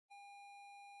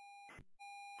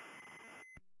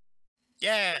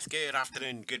Yes, good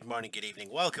afternoon, good morning, good evening.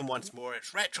 Welcome once more.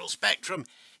 It's Retro Spectrum.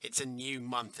 It's a new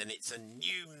month and it's a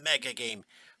new mega game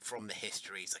from the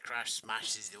histories, the Crash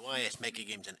Smashes, the YS mega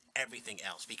games, and everything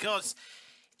else. Because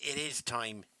it is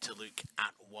time to look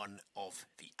at one of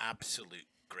the absolute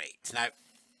greats. Now,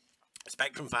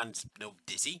 Spectrum fans know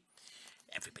Dizzy.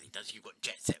 Everybody does. You've got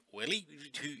Jet Set Willy,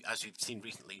 who, as we've seen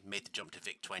recently, made the jump to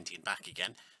Vic 20 and back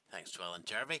again, thanks to Alan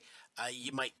Turvey.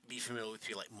 You might be familiar with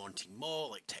people like Monty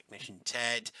Mole, like Technician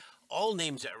Ted, all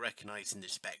names that are recognised in the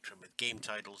Spectrum with game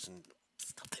titles and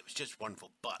stuff that was just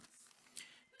wonderful. But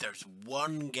there's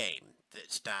one game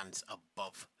that stands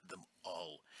above them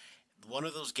all. One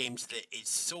of those games that is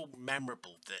so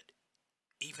memorable that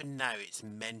even now its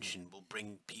mention will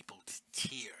bring people to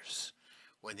tears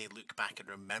when they look back and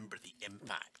remember the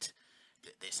impact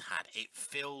that this had. It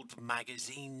filled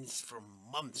magazines for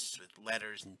months with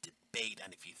letters and debate,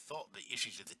 and if you thought the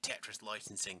issues of the Tetris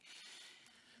licensing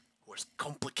was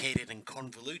complicated and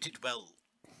convoluted, well,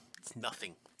 it's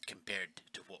nothing compared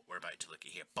to what we're about to look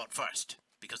at here. But first,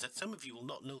 because some of you will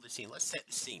not know the scene, let's set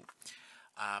the scene.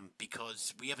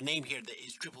 Because we have a name here that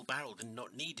is triple barreled and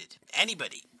not needed.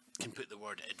 Anybody can put the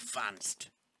word advanced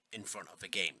in front of a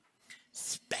game,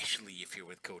 especially if you're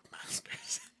with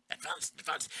Codemasters.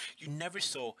 Advanced. You never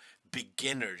saw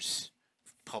beginners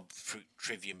pub fruit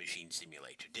trivia machine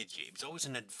simulator, did you? It was always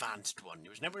an advanced one.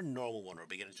 There was never a normal one or a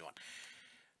beginner's one.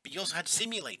 But you also had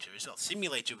simulator as well.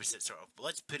 Simulator was that sort of,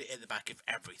 let's put it at the back of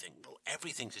everything. Well,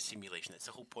 everything's a simulation. That's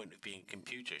the whole point of being a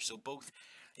computer. So both,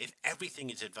 if everything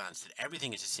is advanced and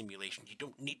everything is a simulation, you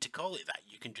don't need to call it that.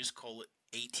 You can just call it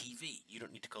ATV. You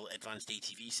don't need to call it Advanced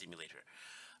ATV Simulator.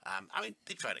 I mean,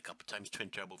 they tried it a couple of times. Twin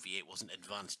Turbo V8 wasn't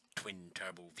Advanced Twin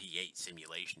Turbo V8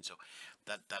 Simulation, so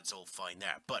that's all fine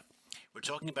there. But we're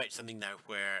talking about something now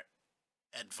where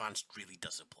advanced really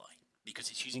does apply, because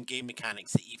it's using game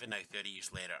mechanics that even now 30 years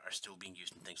later are still being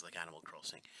used in things like Animal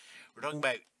Crossing. We're talking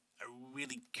about a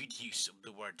really good use of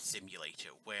the word simulator,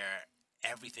 where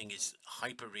everything is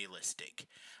hyper realistic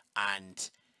and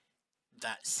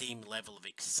that same level of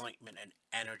excitement and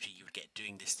energy you would get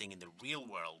doing this thing in the real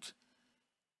world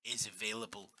is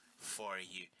available for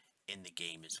you in the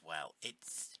game as well. It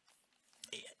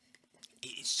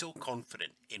is so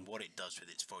confident in what it does with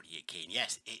its 48K, and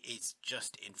yes, it is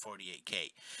just in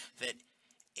 48K, that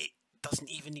it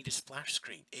doesn't even need a splash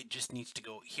screen. It just needs to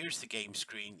go, here's the game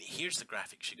screen, here's the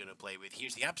graphics you're going to play with,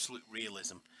 here's the absolute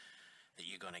realism that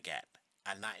you're going to get.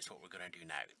 And that is what we're going to do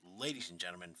now. Ladies and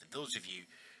gentlemen, for those of you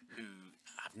who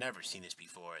have never seen this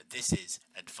before, this is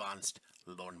Advanced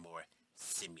Lawnmower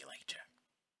Simulator.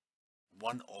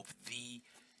 One of the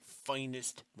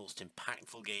finest, most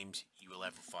impactful games you will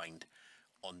ever find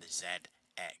on the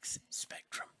ZX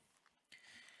Spectrum.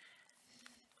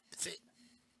 That's it.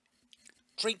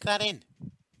 Drink that in.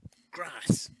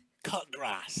 Grass. Cut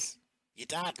grass. Your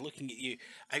dad looking at you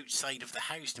outside of the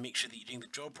house to make sure that you're doing the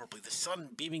job properly. The sun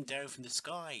beaming down from the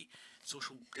sky.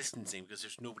 Social distancing because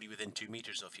there's nobody within 2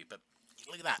 meters of you. But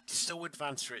look at that. So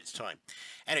advanced for its time.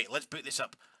 Anyway, let's put this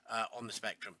up on the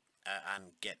Spectrum. And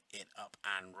get it up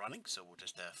and running. So we'll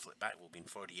just flip back. We'll be in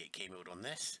 48K mode on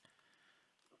this.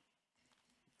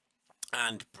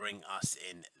 And bring us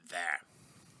in there.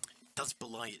 It does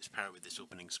belie its power with this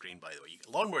opening screen, by the way.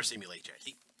 Lawnmower Simulator.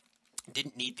 See,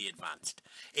 didn't need the advanced.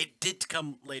 It did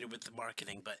come later with the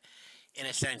marketing, but in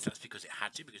a sense that's because it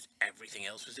had to, because everything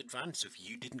else was advanced. So if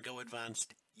you didn't go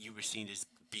advanced, you were seen as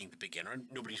being the beginner.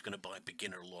 Nobody's going to buy a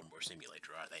beginner Lawnmower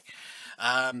Simulator, are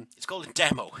they? It's called a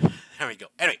demo. There we go.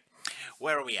 Anyway,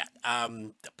 where are we at?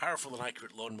 The powerful and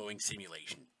accurate lawn mowing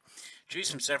simulation. Choose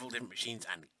from several different machines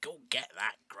and go get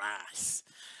that grass.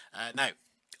 Now,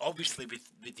 obviously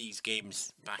with these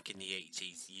games back in the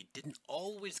 80s, you didn't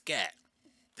always get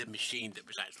the machine that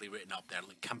was actually written up there,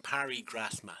 like Campari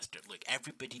Grassmaster. Look,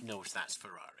 everybody knows that's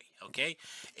Ferrari, okay?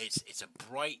 It's a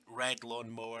bright red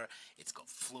lawnmower. It's got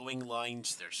flowing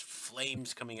lines. There's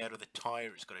flames coming out of the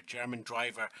tire. It's got a German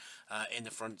driver in the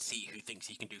front seat who thinks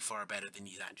he can do far better than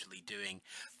he's actually doing.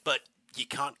 But you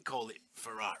can't call it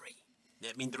Ferrari.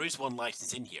 I mean, there is one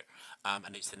license in here,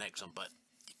 and it's the next one, but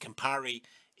Campari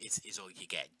is all you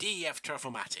get. DEF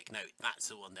Turfomatic. Now, that's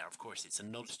the one there. Of course, it's a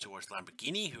nod towards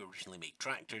Lamborghini, who originally made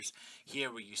tractors.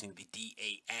 Here we're using the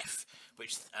DAF,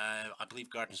 which I believe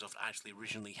Gardensoft actually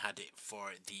originally had it for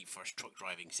the first truck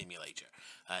driving simulator.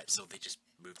 So they just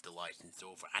moved the license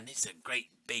over. And it's a great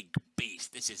big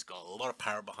beast. This has got a lot of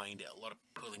power behind it, a lot of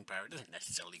pulling power. It doesn't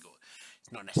necessarily go,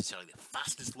 it's not necessarily the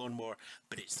fastest lawnmower,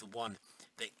 but it's the one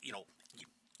that, you know,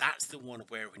 that's the one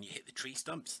where when you hit the tree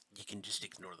stumps, you can just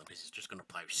ignore them because it's just going to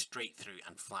plow straight through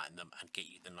and flatten them and get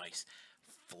you the nice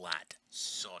flat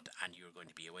sod, and you're going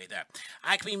to be away there.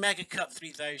 Acme Mega Cut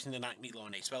 3000 and Acme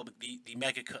Lawn Ace. Well, the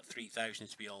Mega Cut 3000,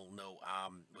 as we all know,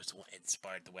 was what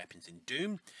inspired the weapons in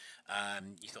Doom.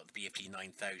 You thought the BFG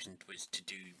 9000 was to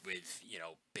do with, you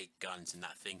know, big guns and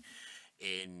that thing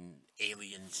in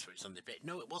Aliens, for some bit.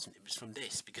 No, it wasn't. It was from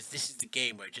this, because this is the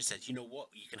game where it just says, you know what,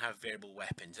 you can have variable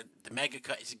weapons, and the Mega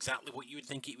Cut is exactly what you would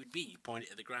think it would be. You point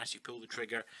it at the grass, you pull the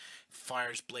trigger,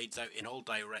 fires blades out in all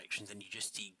directions, and you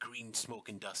just see green smoke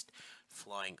and dust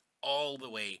flying all the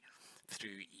way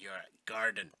through your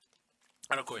garden.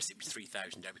 And of course, it was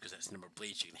 3000 there because that's the number of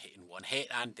blades you can hit in one hit,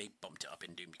 and they bumped it up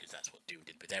in Doom because that's what Doom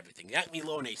did with everything. The Acme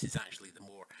Lawn Ace is actually the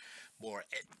more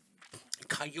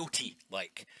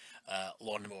coyote-like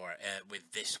lawnmower.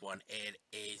 With this one, it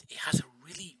has a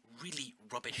really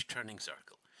rubbish turning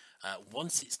circle.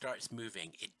 Once it starts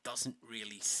moving, it doesn't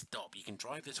really stop. You can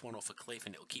drive this one off a cliff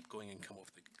and it'll keep going and come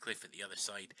off the cliff at the other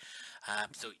side.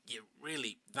 So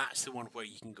that's the one where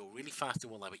you can go really fast in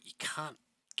one line, but you can't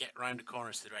get around the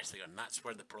corners to the rest of the garden. That's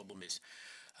where the problem is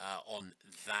on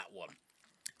that one.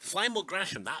 Flymo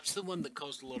Gresham, that's the one that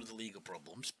caused a lot of the legal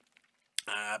problems.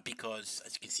 Because,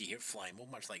 as you can see here, Flymo,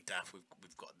 much like DAF,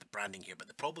 we've got the branding here, but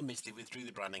the problem is they withdrew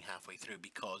the branding halfway through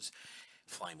because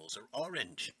Flymos are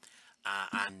orange.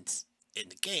 And in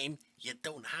the game, you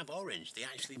don't have orange. They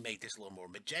actually made this a little more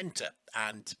magenta,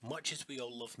 and much as we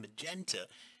all love magenta,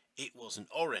 it wasn't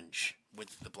orange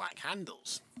with the black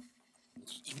handles.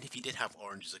 Even if you did have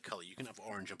orange as a colour, you can have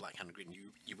orange and black and green,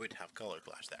 you would have colour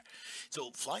clash there.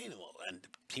 So Flymo and the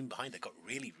team behind it got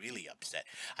really upset,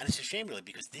 and it's a shame really,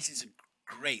 because this is a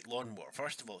great lawnmower.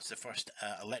 First of all, it's the first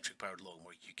electric powered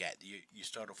lawnmower you get. You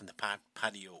start off in the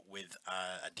patio with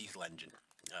a diesel engine,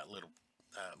 a little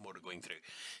motor going through.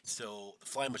 So the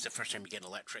Flymo is the first time you get an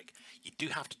electric. You do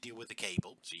have to deal with the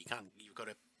cable, so you've got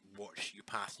to watch your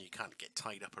path and you can't get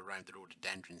tied up around the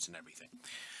rhododendrons and everything.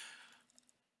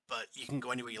 But you can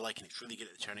go anywhere you like, and it's really good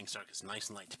at the turning circuit. It's nice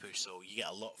and light to push, so you get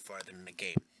a lot further in the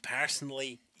game.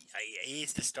 Personally, it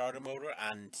is the starter motor,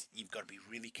 and you've got to be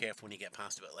really careful when you get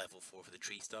past about level 4 for the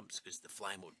tree stumps, because the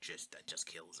Flymo just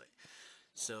kills it.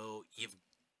 So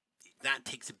that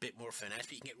takes a bit more finesse,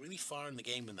 but you can get really far in the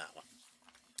game in that one.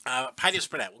 Patio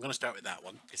Spread Out, we're going to start with that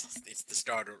one, because it's the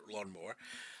starter lawnmower,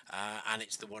 and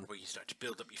it's the one where you start to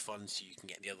build up your funds so you can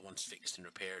get the other ones fixed and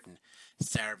repaired and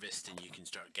serviced, and you can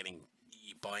start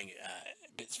buying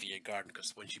bits for your garden,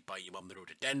 because once you buy your mum the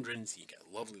rhododendrons, you get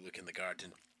a lovely look in the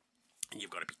garden, and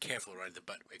you've got to be careful around them,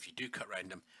 but if you do cut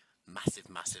around them, massive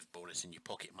bonus in your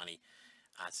pocket money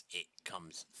as it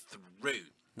comes through.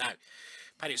 Now,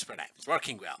 Patio Spread Out, it's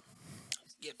working well.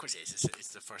 Yeah, of course it is.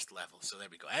 It's the first level. So there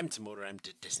we go. M to motor, M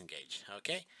to disengage.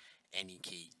 Okay. Any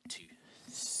key to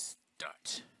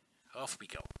start. Off we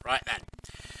go. Right then.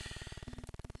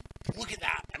 Look at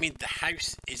that. I mean, the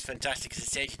house is fantastic. As I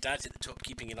said, your dad's at the top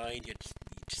keeping an eye on you. You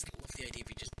just love the idea if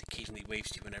he just occasionally waves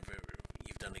to you whenever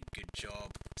you've done a good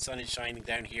job. Sun is shining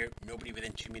down here. Nobody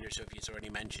within 2 meters of you, as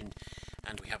already mentioned.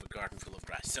 And we have a garden full of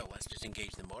grass. So let's just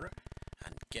engage the motor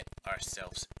and get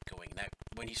ourselves going. Now,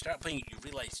 when you start playing it, you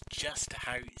realise just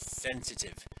how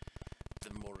sensitive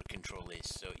the motor control is.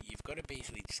 So you've got to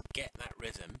basically just get that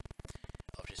rhythm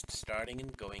of just starting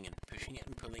and going and pushing it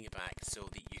and pulling it back, so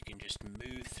that you can just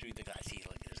move through the grass. See,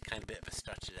 like there's kind of a bit of a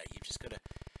stutter there. You've just got to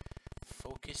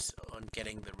focus on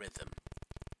getting the rhythm.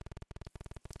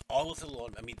 All of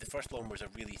the first lawnmowers are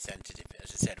really sensitive.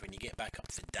 As I said, when you get back up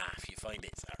to the DAF, you find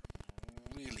it's a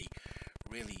really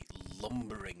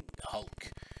lumbering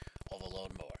hulk of a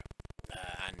lawnmower,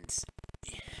 and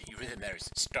your rhythm there is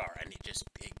start, and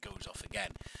it goes off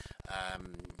again.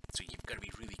 So you've got to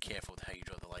be really careful with how you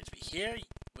draw the lines. But here,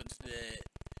 with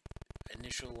the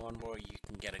initial lawnmower, you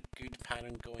can get a good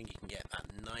pattern going. You can get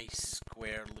that nice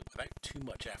square look without too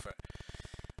much effort.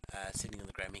 Sitting on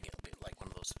the ground, making it a bit like one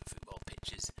of those football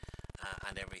pitches,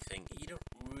 and everything. You don't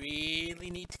really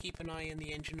need to keep an eye on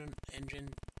the engine.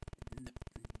 The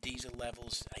diesel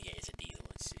levels. Yeah, it's a diesel.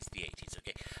 It's the 80s,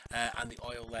 okay. And the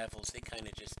oil levels, they kind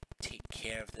of just take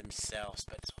care of themselves.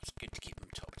 But it's good to keep them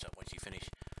topped up once you finish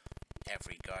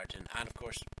every garden. And of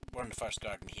course, we're in the first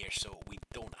garden here, so we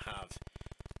don't have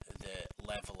the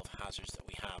level of hazards that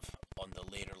we have on the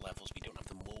later levels. We don't have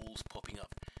the moles popping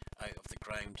up out of the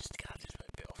ground. Just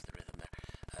a bit off the rhythm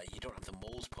there. You don't have the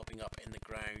moles popping up in the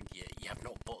ground. You have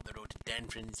not bought the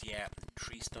rhododendrons yet. The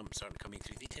tree stumps aren't coming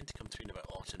through. They tend to come through in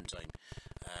about autumn time,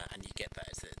 and you get that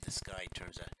as the sky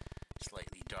turns a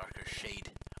slightly darker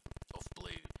shade of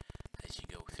blue as you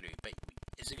go through. But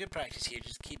it's a good practice here,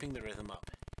 just keeping the rhythm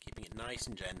up, keeping it nice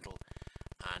and gentle,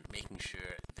 and making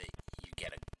sure that you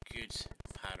get a good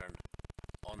pattern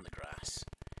on the grass.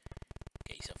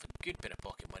 Get yourself a good bit of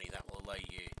pocket money. That will allow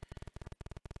you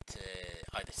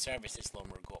service this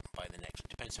lawnmower, go up and buy the next one.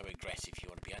 Depends how aggressive you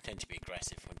want to be. I tend to be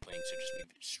aggressive when playing, so just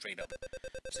move it straight up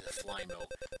to the fly mill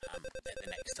at the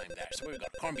next time there. So we've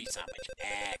got corned beef sandwich.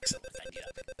 Excellent. Thank you.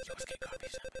 You always get corned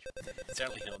beef sandwich.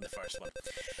 Certainly not on the first one.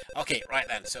 Okay, right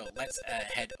then. So let's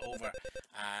head over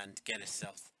and get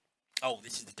ourselves. Oh,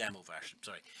 this is the demo version,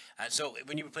 sorry. So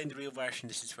when you were playing the real version,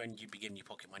 this is when you begin your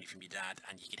pocket money from your dad,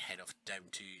 and you can head off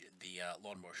down to the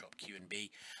lawnmower shop,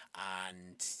 Q&B,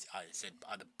 and I said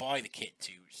either buy the kit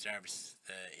to service,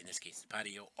 in this case, the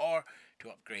patio, or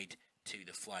to upgrade to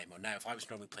the fly mode. Now, if I was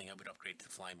normally playing, I would upgrade to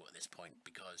the fly mode at this point,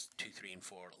 because 2, 3, and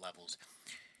 4 levels,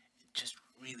 just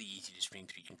really easy to stream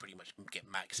through. You can pretty much get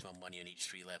maximum money on each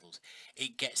 3 levels.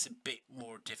 It gets a bit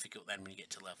more difficult then when you get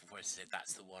to level 4. As I said,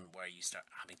 that's the one where you start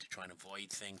having to try and avoid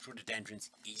things.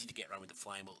 Rhododendrons, easy to get around with the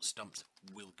fly mode. Stumps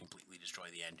will completely destroy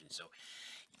the engine, so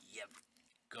you've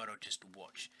got to just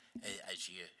watch as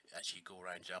you go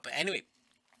around. But anyway,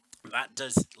 that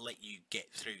does let you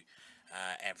get through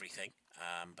everything.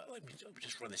 But let me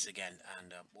just run this again,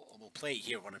 and we'll play it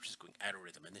here when I'm just going out of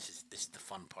rhythm. And this is the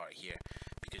fun part here,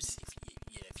 because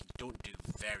if you don't do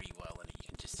very well in it, you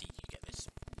can just see you get this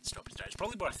stop and start. It's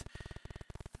probably worth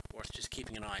just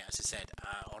keeping an eye, as I said,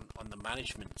 on the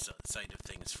management side of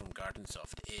things from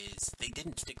Gardensoft. Is they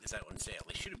didn't stick this out on sale.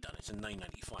 They should have done it. It's a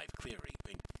 $9.95 clearly. I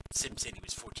mean, SimCity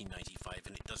was $14.95,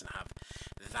 and it doesn't have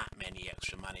that many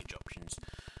extra manage options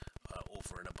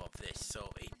over and above this. So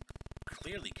it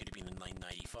clearly could have been a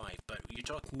 $9.95, but you're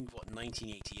talking what,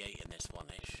 1988 in this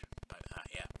one-ish, about that,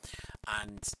 yeah.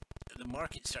 And the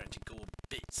market's starting to go a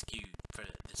bit skew for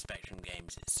the Spectrum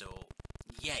games, so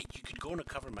yeah, you could go on a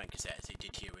cover mount cassette as they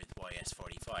did here with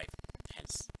YS45,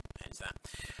 hence that,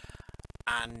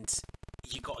 and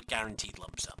you got a guaranteed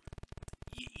lump sum.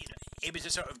 You know, it was a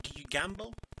sort of, do you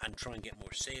gamble and try and get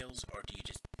more sales, or do you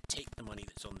just take the money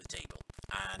that's on the table?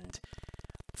 And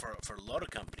for a lot of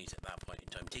companies at that point in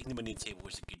time, taking the money on the table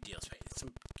was a good deal. So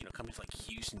some, companies like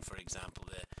Houston, for example,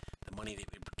 the money they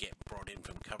would get brought in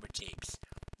from cover tapes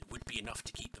would be enough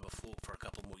to keep them afloat for a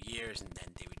couple more years, and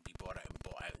then they would be bought out, and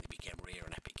they became Rare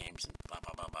and Epic Games and blah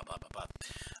blah blah blah blah blah blah.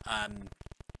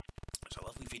 There's a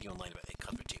lovely video online about the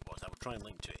cover tape was. I will try and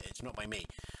link to it. It's not by me.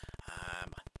 I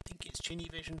think it's Chinny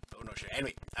Vision, but I'm not sure.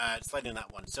 Anyway, slide in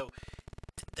that one. So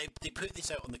they put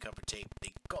this out on the cover tape,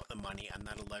 they got the money, and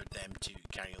that allowed them to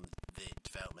carry on the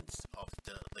developments of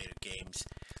the later games.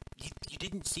 You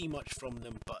didn't see much from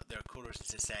them, but their coders,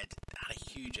 as I said, had a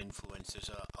huge influence. There's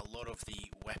a lot of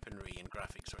the weaponry and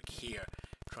graphics work here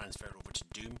transferred over to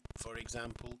Doom, for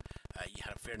example. You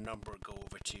had a fair number go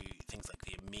over to things like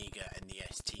the Amiga and the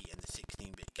ST and the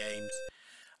 16-bit games.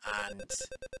 And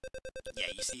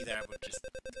yeah, you see there, but just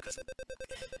because you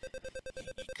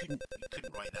couldn't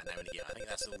write that now and again. I think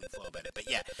that's the only flaw about it. But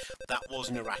yeah, that was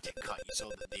an erratic cut. You saw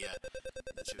that the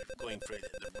sort of going through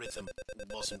the rhythm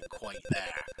wasn't quite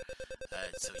there.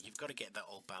 So you've got to get that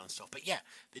all balanced off. But yeah,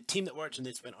 the team that worked on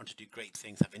this went on to do great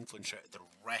things, have influenced the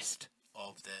rest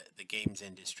of the games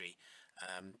industry.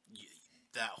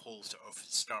 That whole sort of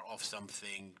start off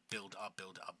something, build up,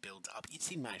 build up, build up. You'd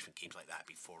seen management games like that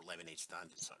before, Lemonade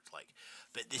Stand and such like.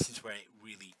 But this is where it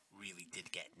really, really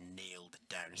did get nailed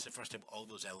down. It's the first time all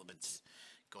those elements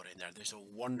got in there. There's a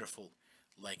wonderful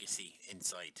legacy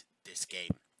inside this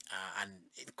game. And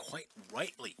quite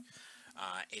rightly,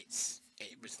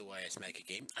 it was the YS Mega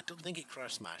game. I don't think it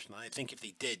crash smashed. And I think if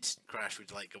they did crash,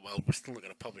 we'd like, well, we're still not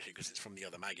going to publish it because it's from the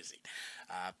other magazine.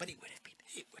 But it would have been.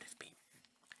 It would have been.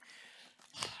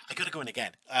 I gotta go in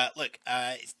again. Look,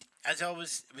 as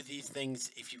always with these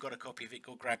things, if you've got a copy of it,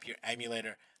 go grab your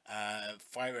emulator,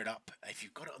 fire it up. If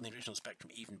you've got it on the original Spectrum,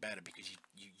 even better, because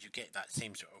you get that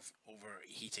same sort of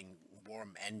overheating,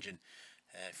 warm engine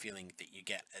feeling that you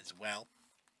get as well.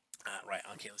 Right,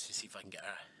 okay, let's just see if I can get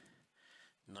a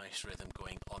nice rhythm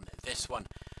going on this one.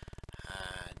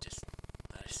 Just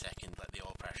a second, let the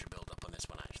oil pressure build up on this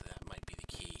one, actually. That might be the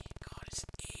key. God, it's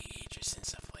ages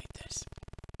since I've played this.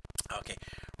 Okay,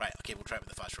 right, okay, we'll try it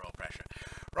with the faster oil pressure.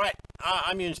 Right,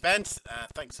 I'm Ewan Spence.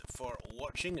 Thanks for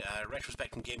watching.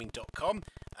 Retrospectrumgaming.com,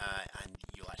 and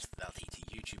you'll actually, that'll take you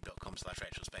to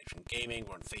youtube.com/retrospectrumgaming.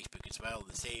 We're on Facebook as well,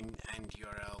 the same, and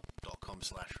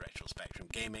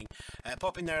url.com/retrospectrumgaming.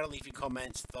 Pop in there, leave your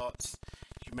comments, thoughts. Do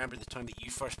you remember the time that you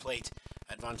first played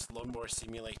Advanced Lawnmower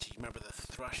Simulator? Do you remember the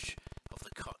thrush of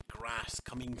the cut grass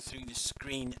coming through the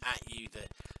screen at you, the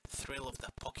thrill of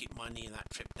the pocket money and that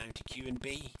trip down to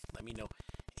Q&B? Let me know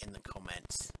in the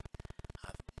comments.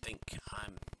 I think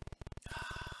I'm...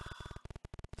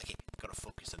 Okay, got to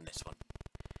focus on this one.